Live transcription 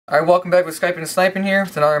Alright, welcome back with Skyping and Sniping here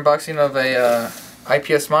with another unboxing of a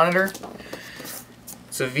IPS monitor.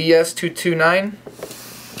 It's a VS229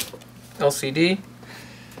 LCD.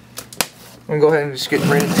 I'm going to go ahead and just get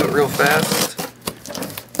right into it real fast.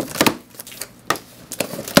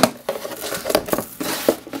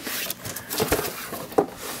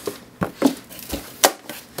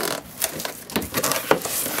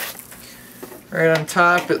 Right on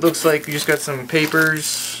top, it looks like you just got some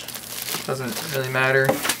papers. Doesn't really matter.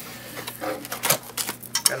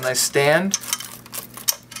 Got a nice stand.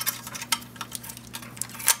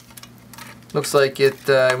 Looks like it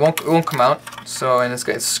won't come out. So, and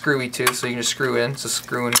it's screwy too, so you can just screw in. It's a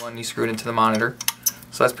screw-in one. You screw it into the monitor.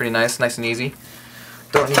 So that's pretty nice and easy.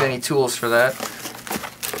 Don't need any tools for that.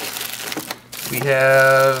 We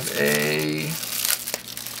have a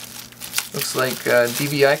looks like a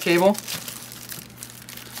DVI cable.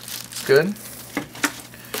 It's good.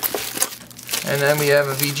 And then we have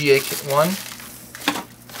a VGA one,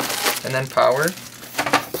 and then power,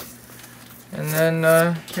 and then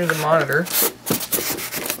here's the monitor.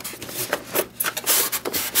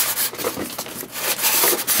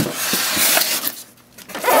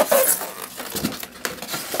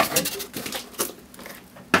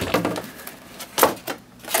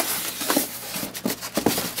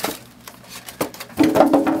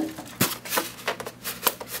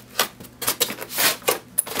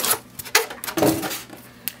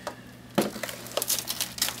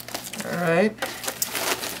 Alright,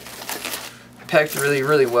 packed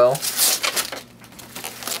really well.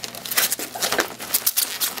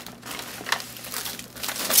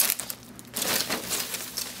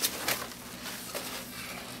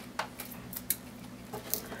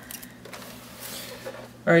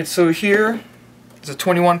 Alright, so here is a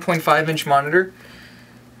 21.5-inch monitor.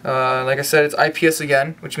 Like I said, it's IPS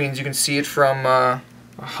again, which means you can see it from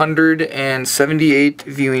 178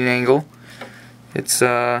 viewing angle. It's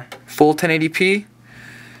full 1080p.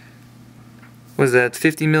 Was that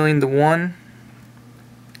 50 million to 1?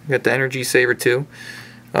 You got the energy saver too.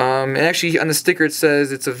 And actually on the sticker it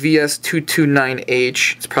says it's a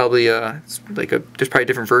VS229H. It's probably there's probably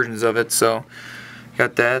different versions of it. So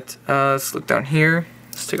got that. Let's look down here.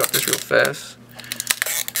 Let's take off this real fast.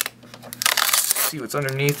 See what's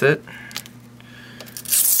underneath it.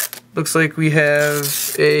 Looks like we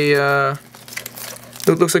have a.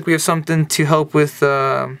 It looks like we have something to help with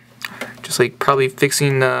just like probably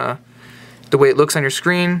fixing the way it looks on your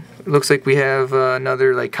screen. It looks like we have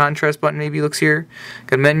another like contrast button maybe looks here.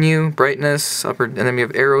 Got menu, brightness, upper, and then we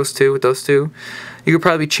have arrows too with those two. You could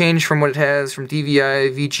probably change from what it has from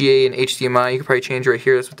DVI, VGA, and HDMI. You could probably change right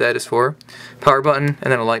here. That's what that is for. Power button,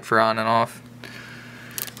 and then a light for on and off.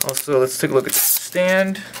 Also, let's take a look at the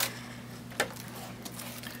stand.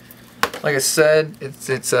 Like I said, it's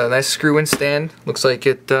a nice screw-in stand. Looks like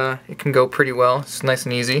it can go pretty well. It's nice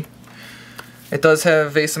and easy. It does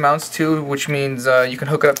have vase mounts too, which means you can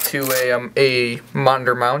hook it up to a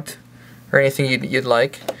monitor mount or anything you'd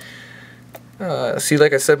like. See,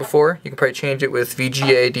 like I said before, you can probably change it with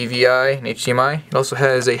VGA, DVI, and HDMI. It also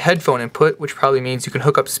has a headphone input, which probably means you can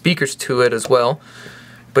hook up speakers to it as well.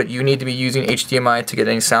 But you need to be using HDMI to get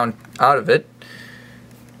any sound out of it.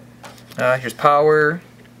 Here's power.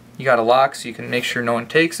 You got a lock so you can make sure no one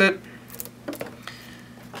takes it.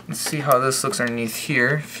 Let's see how this looks underneath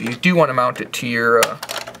here. If you do want to mount it to your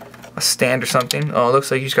a stand or something. Oh, it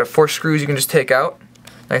looks like you just got 4 screws you can just take out.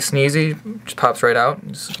 Nice and easy. Just pops right out.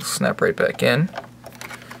 Just snap right back in.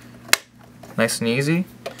 Nice and easy.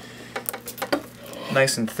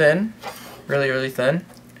 Nice and thin. Really thin.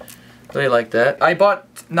 Really like that. I bought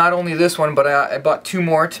not only this one, but I bought 2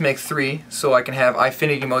 more to make 3, so I can have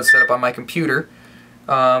Eyefinity mode set up on my computer.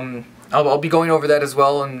 I'll be going over that as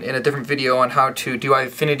well in a different video on how to do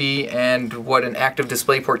Eyefinity and what an active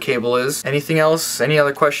DisplayPort cable is. Anything else? Any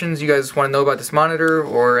other questions you guys want to know about this monitor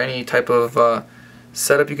or any type of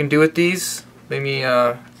setup you can do with these? Leave me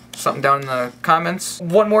something down in the comments.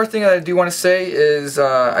 One more thing I do want to say is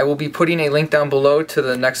I will be putting a link down below to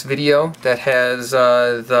the next video that has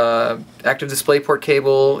the active DisplayPort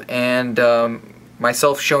cable and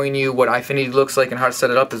myself showing you what Eyefinity looks like and how to set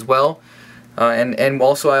it up as well. And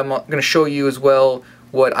also I'm going to show you as well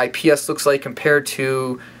what IPS looks like compared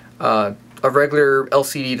to a regular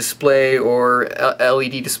LCD display or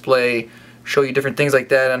LED display. Show you different things like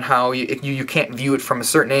that and how you can't view it from a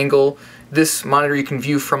certain angle. This monitor you can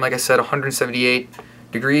view from, like I said, 178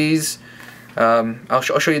 degrees. I'll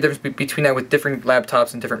show you the difference between that with different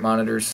laptops and different monitors.